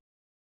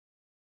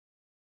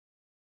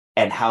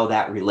and how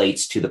that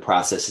relates to the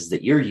processes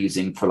that you're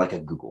using for like a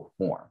Google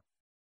form.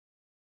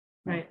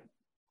 Right.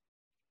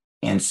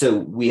 And so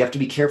we have to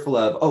be careful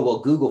of,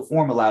 Google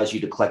form allows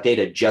you to collect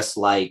data just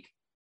like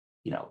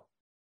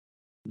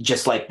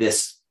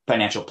this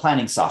financial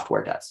planning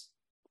software does.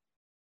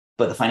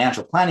 But the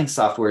financial planning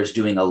software is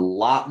doing a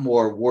lot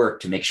more work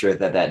to make sure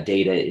that that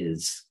data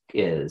is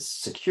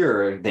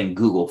secure than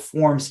Google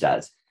Forms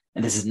does.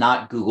 And this is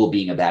not Google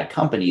being a bad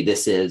company.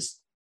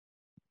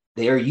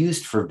 They are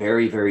used for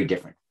very, very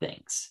different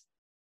things.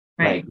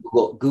 Right?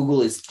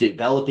 Google is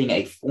developing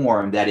a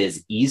form that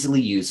is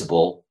easily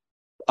usable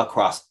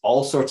across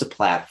all sorts of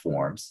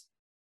platforms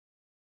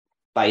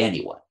by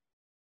anyone.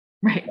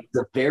 Right. It's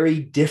a very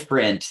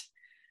different,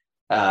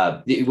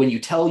 when you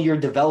tell your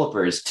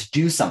developers to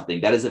do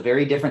something, that is a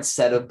very different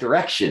set of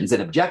directions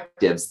and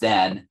objectives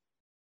than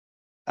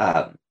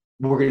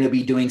we're going to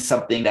be doing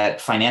something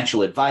that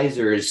financial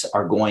advisors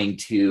are going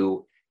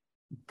to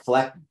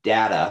collect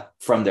data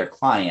from their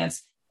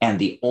clients, and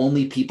the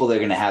only people that are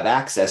going to have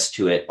access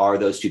to it are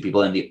those two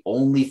people, and the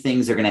only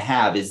things they're going to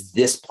have is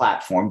this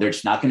platform. They're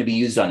just not going to be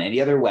used on any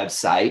other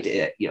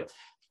website.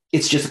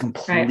 It's just a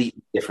completely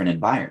different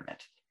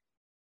environment.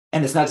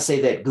 And it's not to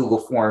say that Google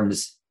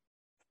Forms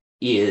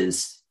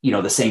is,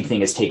 the same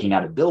thing as taking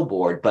out a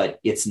billboard, but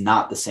it's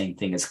not the same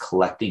thing as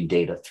collecting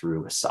data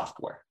through a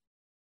software,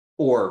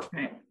 or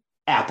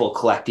Apple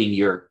collecting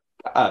your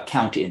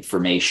account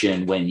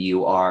information when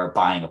you are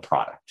buying a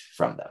product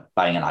from them,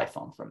 buying an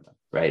iPhone from them,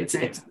 right?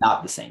 It's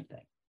not the same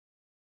thing.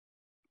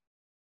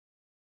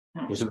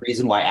 There's a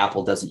reason why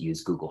Apple doesn't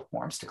use Google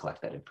Forms to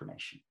collect that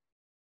information.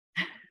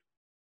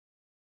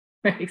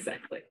 Right,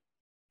 exactly.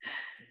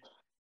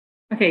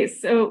 Okay,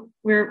 so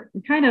we have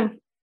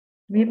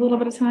a little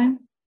bit of time.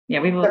 Yeah,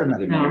 we're a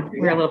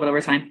little bit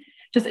over time.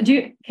 Can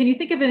you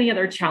think of any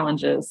other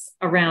challenges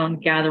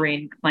around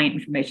gathering client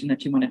information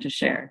that you wanted to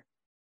share?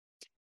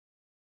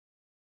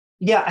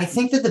 Yeah, I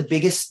think that the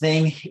biggest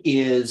thing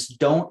is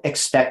don't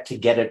expect to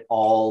get it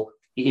all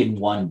in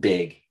one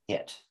big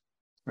hit,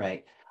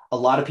 right? A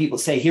lot of people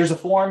say, here's a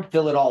form,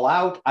 fill it all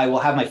out. I will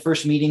have my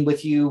first meeting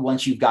with you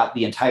once you've got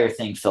the entire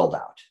thing filled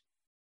out.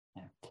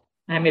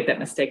 I made that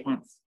mistake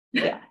once.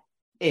 Yeah.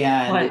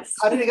 And Once.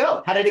 How did it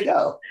go?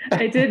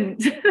 I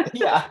didn't.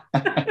 Yeah.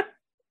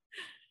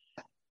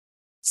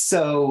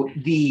 So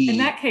in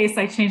that case,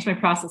 I changed my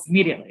process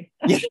immediately.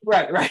 Yeah,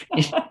 right.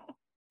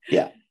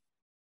 Yeah.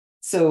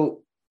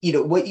 So,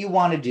 what you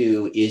want to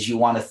do is you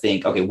want to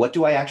think, okay, what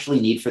do I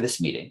actually need for this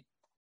meeting?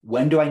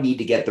 When do I need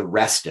to get the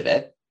rest of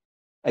it?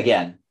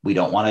 Again, we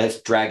don't want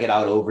to drag it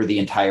out over the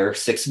entire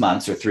 6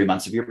 months or 3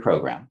 months of your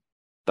program,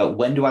 but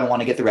when do I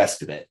want to get the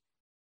rest of it?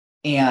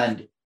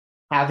 And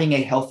having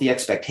a healthy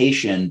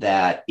expectation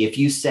that if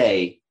you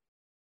say,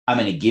 I'm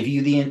going to give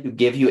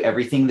you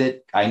everything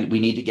that we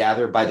need to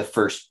gather by the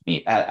first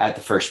at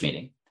the first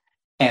meeting,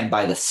 and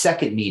by the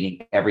second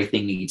meeting,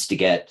 everything needs to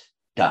get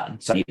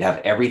done. So I need to have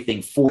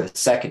everything for the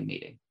second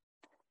meeting.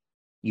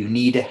 You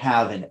need to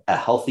have a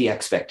healthy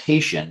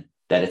expectation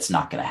that it's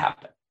not going to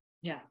happen.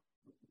 Yeah.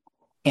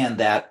 And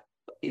that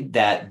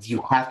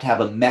you have to have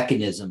a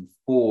mechanism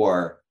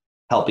for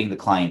helping the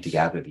client to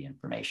gather the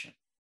information.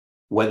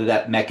 Whether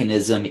that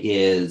mechanism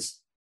is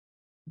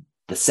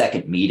the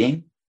second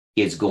meeting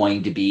is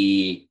going to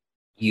be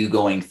you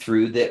going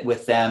through that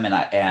with them and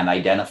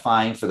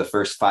identifying for the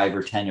first 5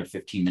 or 10 or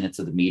 15 minutes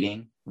of the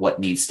meeting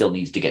what still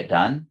needs to get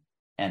done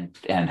and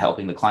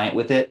helping the client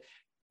with it.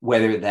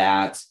 Whether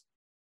that's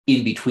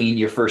in between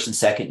your first and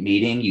second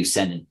meeting, you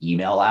send an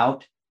email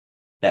out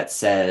that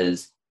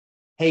says,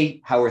 hey,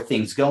 how are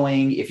things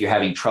going? If you're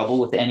having trouble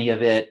with any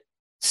of it,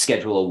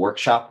 schedule a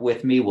workshop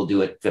with me. We'll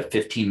do a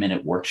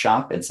 15-minute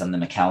workshop and send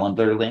them a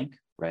calendar link,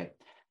 right?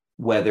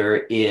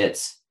 Whether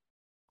it's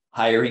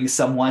hiring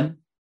someone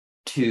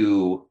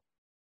to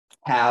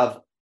have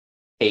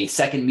a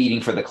second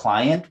meeting for the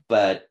client,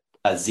 but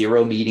a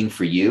 0 meeting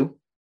for you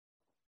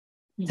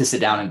to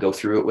sit down and go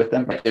through it with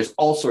them. Right? There's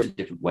all sorts of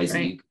different ways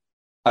that you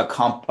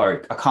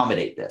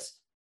accommodate this.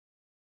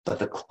 But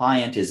the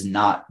client is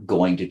not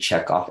going to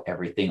check off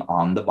everything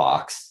on the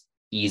box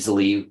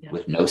easily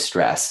with no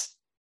stress.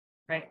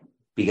 Right.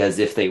 Because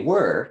if they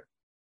were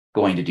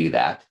going to do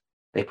that,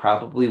 they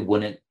probably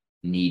wouldn't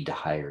need to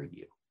hire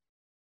you.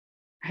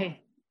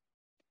 Right.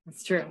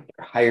 That's true.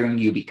 They're hiring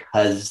you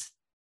because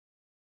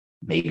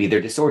maybe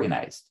they're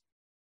disorganized.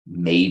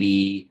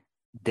 Maybe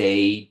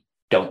they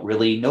don't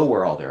really know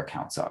where all their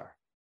accounts are.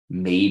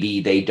 Maybe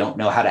they don't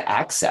know how to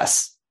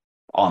access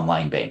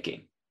online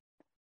banking.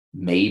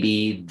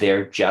 Maybe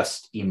they're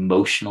just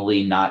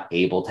emotionally not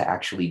able to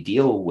actually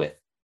deal with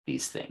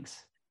these things.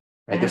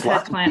 Right? There's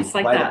lots of clients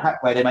like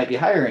why they might be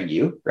hiring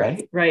you,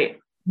 right? Right.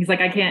 He's like,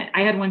 I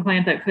had one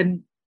client that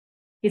couldn't.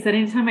 He said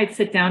anytime I'd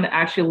sit down to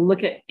actually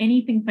look at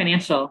anything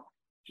financial,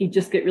 he'd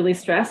just get really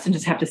stressed and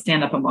just have to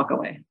stand up and walk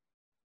away.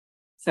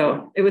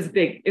 So it was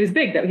big. It was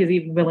big that he was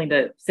even willing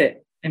to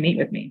sit and meet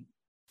with me.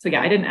 So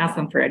yeah, I didn't ask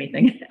them for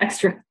anything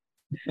extra.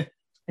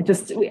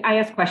 I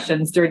asked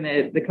questions during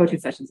the coaching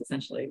sessions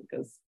essentially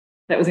because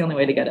that was the only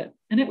way to get it.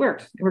 And it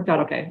worked. It worked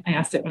out okay. I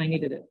asked it when I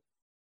needed it.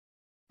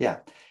 Yeah.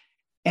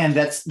 And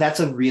that's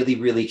a really,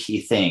 really key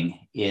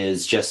thing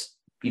is just,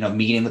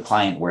 meeting the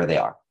client where they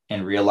are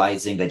and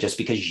realizing that just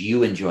because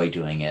you enjoy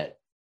doing it,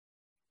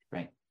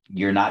 right,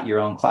 you're not your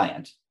own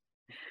client.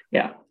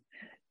 Yeah.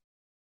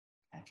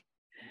 Okay.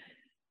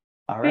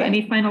 All right.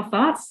 Any final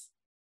thoughts?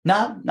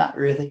 No, not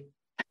really.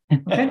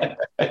 Okay.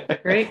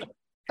 Great.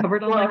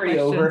 Covered all my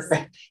questions.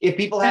 Over. If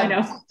people have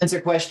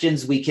answer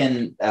questions, we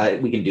can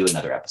do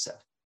another episode.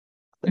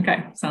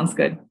 Okay. Sounds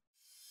good.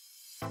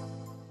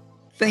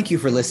 Thank you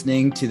for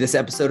listening to this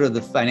episode of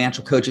the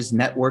Financial Coaches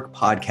Network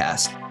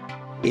podcast.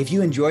 If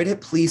you enjoyed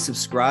it, please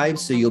subscribe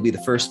so you'll be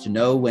the first to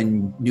know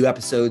when new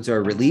episodes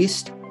are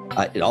released.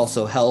 It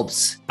also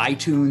helps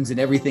iTunes and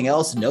everything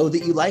else know that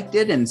you liked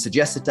it and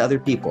suggest it to other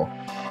people.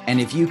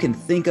 And if you can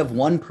think of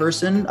one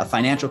person, a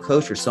financial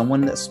coach or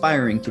someone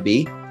aspiring to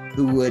be,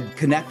 who would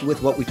connect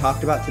with what we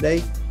talked about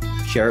today,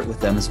 share it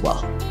with them as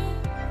well.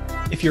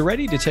 If you're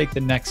ready to take the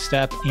next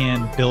step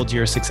and build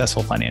your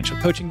successful financial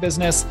coaching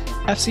business,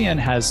 FCN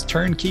has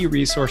turnkey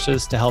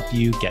resources to help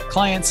you get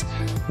clients,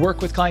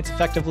 work with clients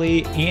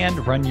effectively,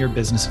 and run your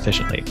business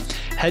efficiently.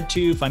 Head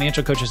to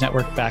Financial Coaches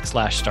Network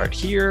 /start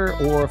here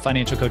or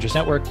Financial Coaches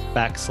Network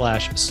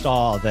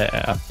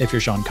 /stall if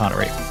you're Sean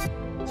Connery.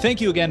 Thank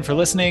you again for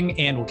listening,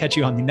 and we'll catch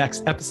you on the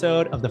next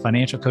episode of the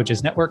Financial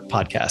Coaches Network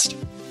podcast.